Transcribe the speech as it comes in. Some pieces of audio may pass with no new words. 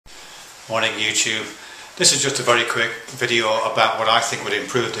Morning YouTube. This is just a very quick video about what I think would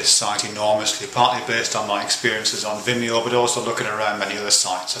improve this site enormously, partly based on my experiences on Vimeo, but also looking around many other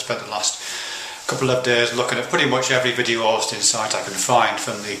sites. I spent the last couple of days looking at pretty much every video hosting site I can find,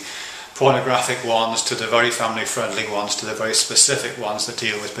 from the pornographic ones to the very family friendly ones to the very specific ones that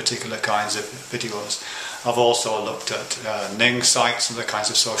deal with particular kinds of videos. I've also looked at Ning sites and the kinds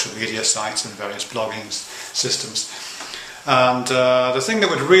of social media sites and various blogging systems. And the thing that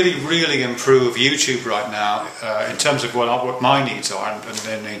would really improve YouTube right now, in terms of what my needs are, and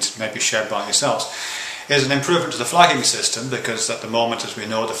their needs may be shared by yourselves, is an improvement to the flagging system, because at the moment, as we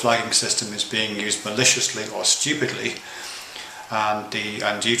know, the flagging system is being used maliciously or stupidly, and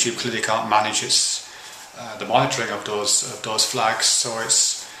YouTube clearly can't manage the monitoring of those flags, so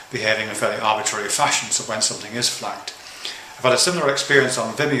it's behaving in a fairly arbitrary fashion. So when something is flagged, I've had a similar experience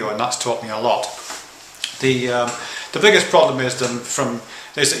on Vimeo, and that's taught me a lot. The biggest problem is that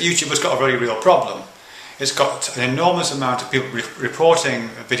YouTube has got a very real problem. It's got an enormous amount of people reporting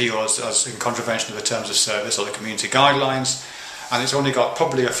videos as in contravention of the terms of service or the community guidelines, and it's only got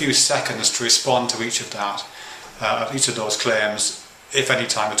probably a few seconds to respond to each of those claims, if any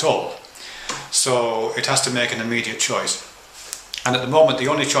time at all. So it has to make an immediate choice. And at the moment, the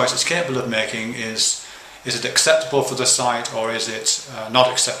only choice it's capable of making is it acceptable for the site, or is it not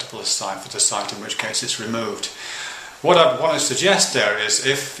acceptable for the site, in which case it's removed. What I want to suggest there is,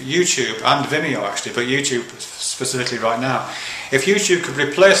 if YouTube, and Vimeo actually, but YouTube specifically right now, if YouTube could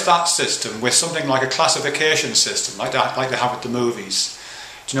replace that system with something like a classification system, like they have with the movies.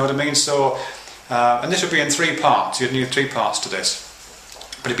 Do you know what I mean? So, and this would be in 3 parts. You'd need 3 parts to this.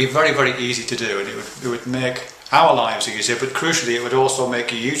 But it'd be very easy to do, and it would make our lives easier, but crucially it would also make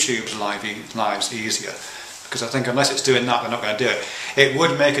YouTube's lives easier. Because I think unless it's doing that, they're not going to do it. It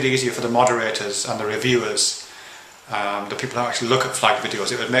would make it easier for the moderators and the reviewers, the people who actually look at flagged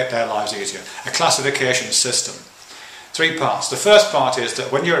videos. It would make their lives easier. A classification system. 3 parts. The first part is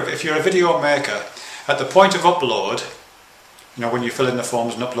that if you're a video maker, at the point of upload, when you fill in the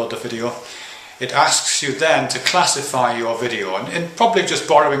forms and upload the video, it asks you then to classify your video, and probably just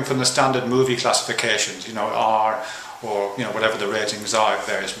borrowing from the standard movie classifications, R, or whatever the ratings are. It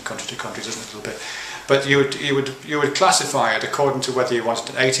varies from country to country, doesn't it, a little bit. But you would classify it according to whether you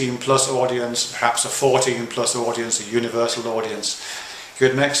wanted an 18+ audience, perhaps a 14+ audience, a universal audience. You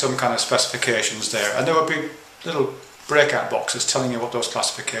would make some kind of specifications there, and there would be little breakout boxes telling you what those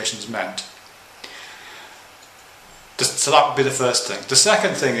classifications meant. So that would be the first thing. The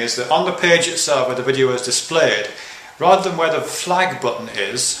second thing is that on the page itself where the video is displayed, rather than where the flag button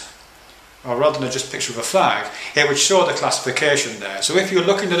is, or rather than just a picture of a flag, it would show the classification there. So if you're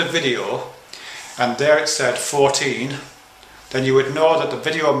looking at a video and there it said 14, then you would know that the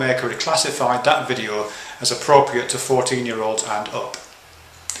video maker had classified that video as appropriate to 14-year-olds and up.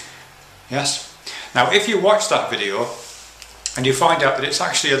 Yes? Now if you watch that video and you find out that it's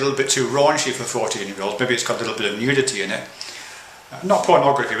actually a little bit too raunchy for 14-year-olds, maybe it's got a little bit of nudity in it, not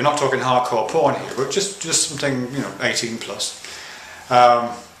pornography, we're not talking hardcore porn here, but just something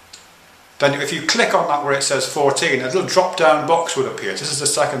 18+. Then if you click on that where it says 14, a little drop down box would appear. This is the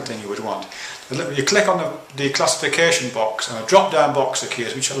second thing you would want. You click on the classification box, and a drop down box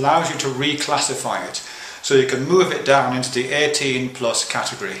appears which allows you to reclassify it, so you can move it down into the 18+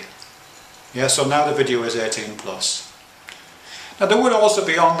 category. Yeah, so now the video is 18+. Now there would also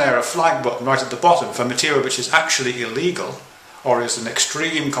be on there a flag button right at the bottom for material which is actually illegal, or is an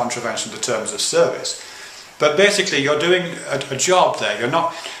extreme contravention to terms of service. But basically you're doing a job there.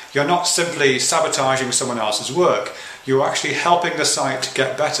 You're not simply sabotaging someone else's work. You're actually helping the site to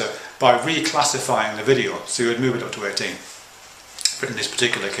get better by reclassifying the video. So you would move it up to 18, but in this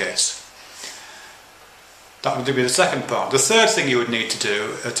particular case. That would be the second part. The third thing you would need to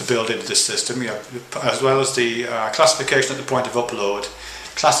do to build into this system, as well as the classification at the point of upload,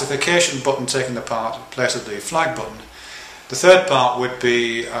 classification button taking the place of the flag button. The third part would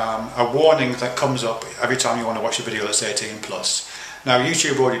be a warning that comes up every time you want to watch a video that's 18+. Now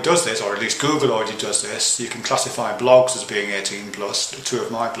YouTube already does this, or at least Google already does this. You can classify blogs as being 18+. 2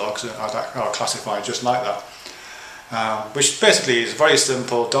 of my blogs are classified just like that. Which basically is a very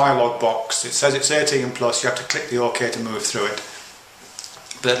simple dialog box. It says it's 18+, you have to click the OK to move through it.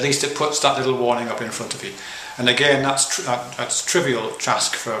 But at least it puts that little warning up in front of you. And again, that's a trivial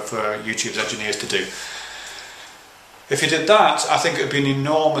task for YouTube's engineers to do. If you did that, I think it would be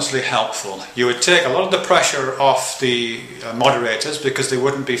enormously helpful. You would take a lot of the pressure off the moderators, because they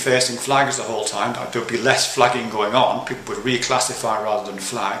wouldn't be facing flags the whole time. There would be less flagging going on. People would reclassify rather than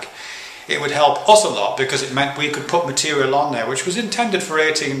flag. It would help us a lot, because it meant we could put material on there which was intended for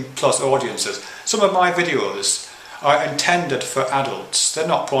 18+ audiences. Some of my videos are intended for adults. They're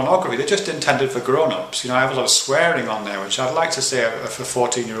not pornography, they're just intended for grown-ups. You know, I have a lot of swearing on there, which I'd like to say are for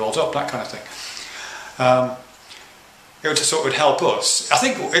 14-year-olds up, that kind of thing. It would help us. I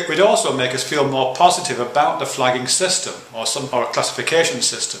think it would also make us feel more positive about the flagging system or a classification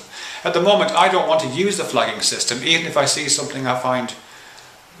system. At the moment, I don't want to use the flagging system, even if I see something I find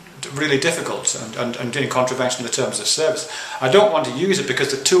really difficult and in contravention of the terms of service. I don't want to use it because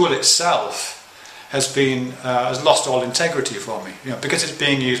the tool itself has lost all integrity for me. You know, because it's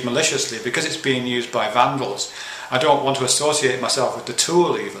being used maliciously, because it's being used by vandals. I don't want to associate myself with the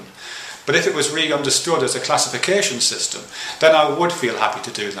tool even. But if it was re-understood as a classification system, then I would feel happy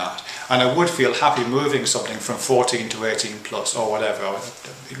to do that. And I would feel happy moving something from 14 to 18 plus or whatever,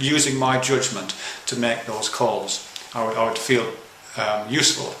 using my judgment to make those calls. I would feel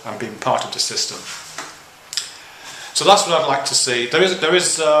useful and being part of the system. So that's what I'd like to see. There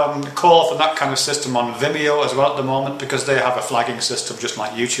is a call for that kind of system on Vimeo as well at the moment, because they have a flagging system just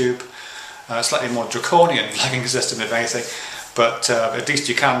like YouTube. Slightly more draconian flagging system if anything. But at least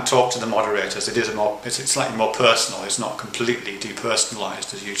you can talk to the moderators. It's slightly more personal. It's not completely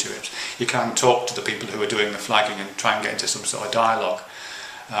depersonalised as YouTube is. You can talk to the people who are doing the flagging and try and get into some sort of dialogue.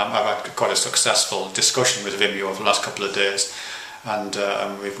 I've had quite a successful discussion with Vimeo over the last couple of days, and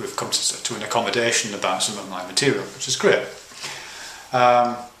we've come to an accommodation about some of my material, which is great.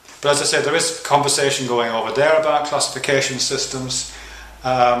 But as I said, there is conversation going over there about classification systems.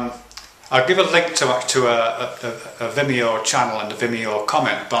 I'll give a link to a Vimeo channel and a Vimeo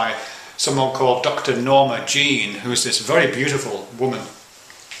comment by someone called Dr. Norma Jean, who's this very beautiful woman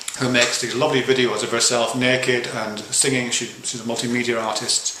who makes these lovely videos of herself naked and singing. She's a multimedia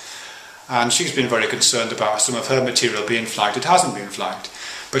artist, and she's been very concerned about some of her material being flagged. It hasn't been flagged,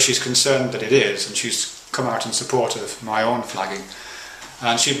 but she's concerned that it is, and she's come out in support of my own flagging.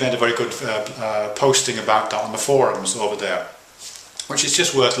 And she made a very good posting about that on the forums over there, which is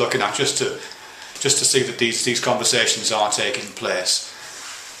just worth looking at, just to see that these conversations are taking place.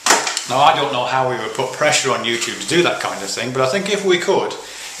 Now, I don't know how we would put pressure on YouTube to do that kind of thing, but I think if we could,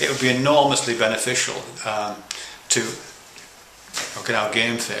 it would be enormously beneficial to get our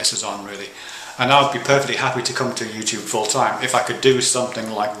game faces on, really. And I would be perfectly happy to come to YouTube full time if I could do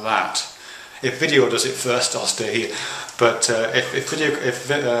something like that. If video does it first, I'll stay here. But if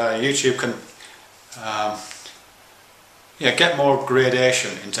YouTube can get more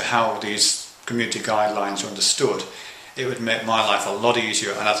gradation into how these community guidelines are understood, it would make my life a lot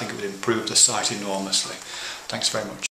easier, and I think it would improve the site enormously. Thanks very much.